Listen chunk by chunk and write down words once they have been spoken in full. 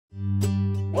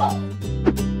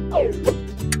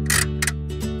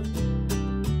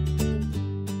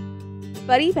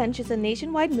Buddy Bench is a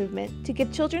nationwide movement to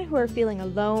give children who are feeling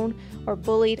alone or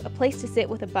bullied a place to sit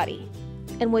with a buddy.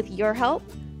 And with your help,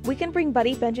 we can bring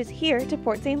Buddy Benches here to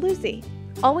Port St. Lucie.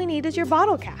 All we need is your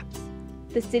bottle caps.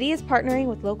 The city is partnering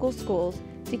with local schools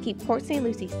to keep Port St.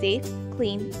 Lucie safe,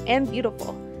 clean, and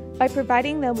beautiful by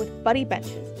providing them with Buddy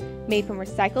Benches made from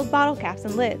recycled bottle caps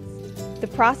and lids. The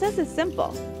process is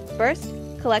simple. First,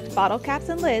 collect bottle caps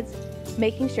and lids,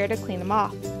 making sure to clean them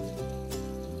off.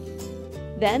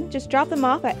 Then, just drop them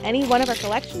off at any one of our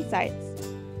collection sites.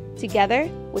 Together,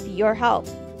 with your help,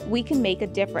 we can make a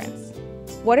difference.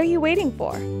 What are you waiting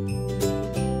for?